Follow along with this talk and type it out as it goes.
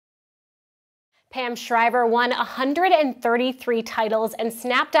Pam Shriver won 133 titles and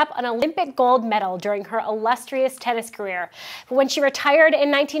snapped up an Olympic gold medal during her illustrious tennis career. But when she retired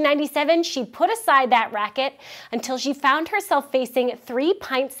in 1997, she put aside that racket until she found herself facing three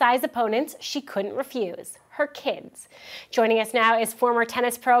pint-sized opponents she couldn't refuse: her kids. Joining us now is former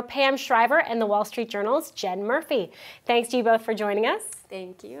tennis pro Pam Shriver and the Wall Street Journal's Jen Murphy. Thanks to you both for joining us.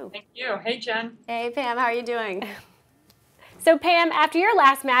 Thank you. Thank you. Hey, Jen. Hey, Pam. How are you doing? So Pam, after your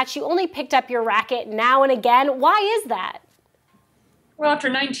last match, you only picked up your racket now and again. Why is that? Well, after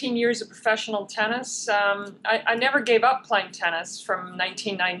 19 years of professional tennis, I never gave up playing tennis from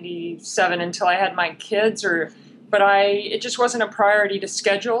 1997 until I had my kids, but it just wasn't a priority to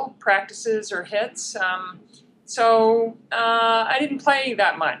schedule practices or hits. So I didn't play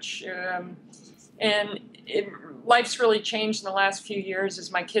that much. Life's really changed in the last few years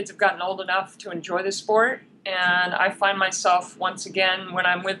as my kids have gotten old enough to enjoy the sport. And I find myself, once again, when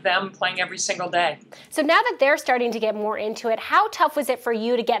I'm with them, playing every single day. So now that they're starting to get more into it, how tough was it for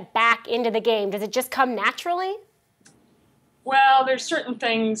you to get back into the game? Does it just come naturally? Well, there's certain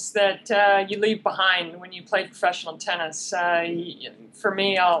things that you leave behind when you play professional tennis. For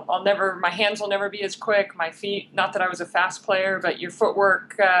me, my hands will never be as quick. My feet, not that I was a fast player, but your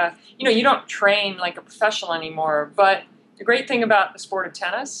footwork, you don't train like a professional anymore. But the great thing about the sport of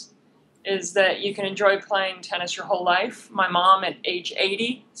tennis is that you can enjoy playing tennis your whole life. My mom at age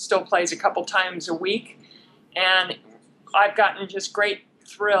 80 still plays a couple times a week, and I've gotten just great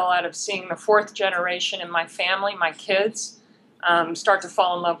thrill out of seeing the fourth generation in my family, my kids, start to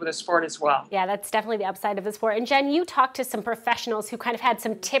fall in love with the sport as well. Yeah, that's definitely the upside of the sport. And Jen, you talked to some professionals who kind of had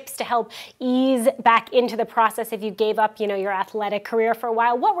some tips to help ease back into the process if you gave up, your athletic career for a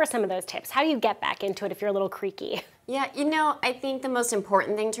while. What were some of those tips? How do you get back into it if you're a little creaky? Yeah, I think the most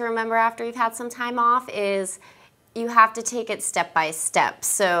important thing to remember after you've had some time off is you have to take it step by step.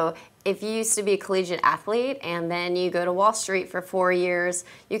 So if you used to be a collegiate athlete and then you go to Wall Street for 4 years,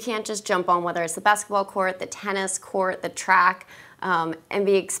 you can't just jump on whether it's the basketball court, the tennis court, the track, and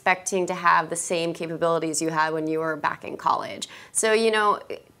be expecting to have the same capabilities you had when you were back in college. So,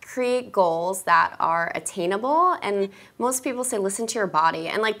 create goals that are attainable, and most people say listen to your body.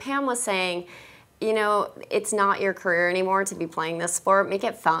 And like Pam was saying, it's not your career anymore to be playing this sport. Make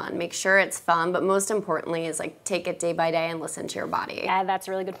it fun. Make sure it's fun. But most importantly is take it day by day and listen to your body. Yeah, that's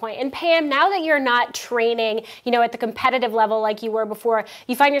a really good point. And Pam, now that you're not training, at the competitive level like you were before,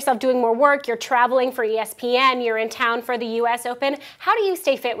 you find yourself doing more work, you're traveling for ESPN, you're in town for the US Open. How do you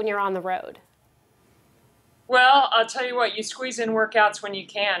stay fit when you're on the road? Well, I'll tell you what, you squeeze in workouts when you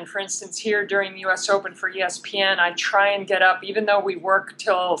can. For instance, here during the US Open for ESPN, I try and get up, even though we work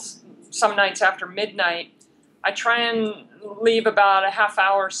till some nights after midnight, I try and leave about a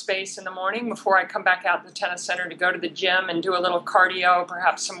half-hour space in the morning before I come back out to the tennis center to go to the gym and do a little cardio,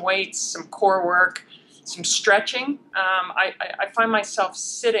 perhaps some weights, some core work, some stretching. I find myself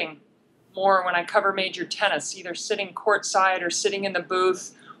sitting more when I cover major tennis, either sitting courtside or sitting in the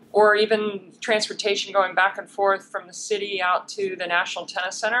booth, or even transportation going back and forth from the city out to the National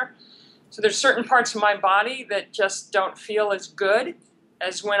Tennis Center. So there's certain parts of my body that just don't feel as good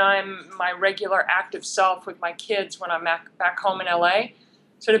as when I'm my regular active self with my kids when I'm back home in LA.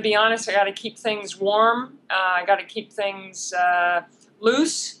 So to be honest, I got to keep things warm. I got to keep things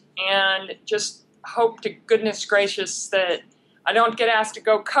loose, and just hope to goodness gracious that I don't get asked to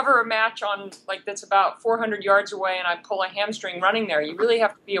go cover a match on that's about 400 yards away and I pull a hamstring running there. You really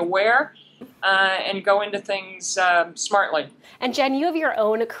have to be aware and go into things smartly. And Jen, you have your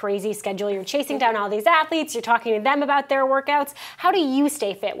own crazy schedule. You're chasing down all these athletes. You're talking to them about their workouts. How do you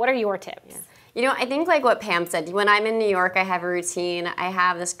stay fit? What are your tips? I think like what Pam said, when I'm in New York, I have a routine. I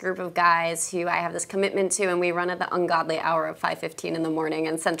have this group of guys who I have this commitment to, and we run at the ungodly hour of 5:15 in the morning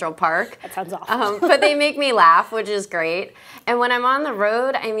in Central Park. That sounds awful. But they make me laugh, which is great. And when I'm on the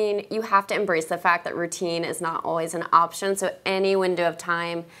road, you have to embrace the fact that routine is not always an option. So any window of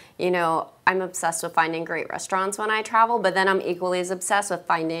time, I'm obsessed with finding great restaurants when I travel, but then I'm equally as obsessed with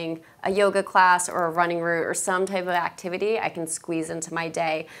finding a yoga class or a running route or some type of activity I can squeeze into my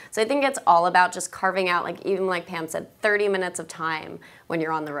day. So I think it's all about just carving out, even like Pam said, 30 minutes of time when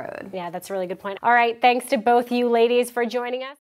you're on the road. Yeah, that's a really good point. All right, thanks to both you ladies for joining us.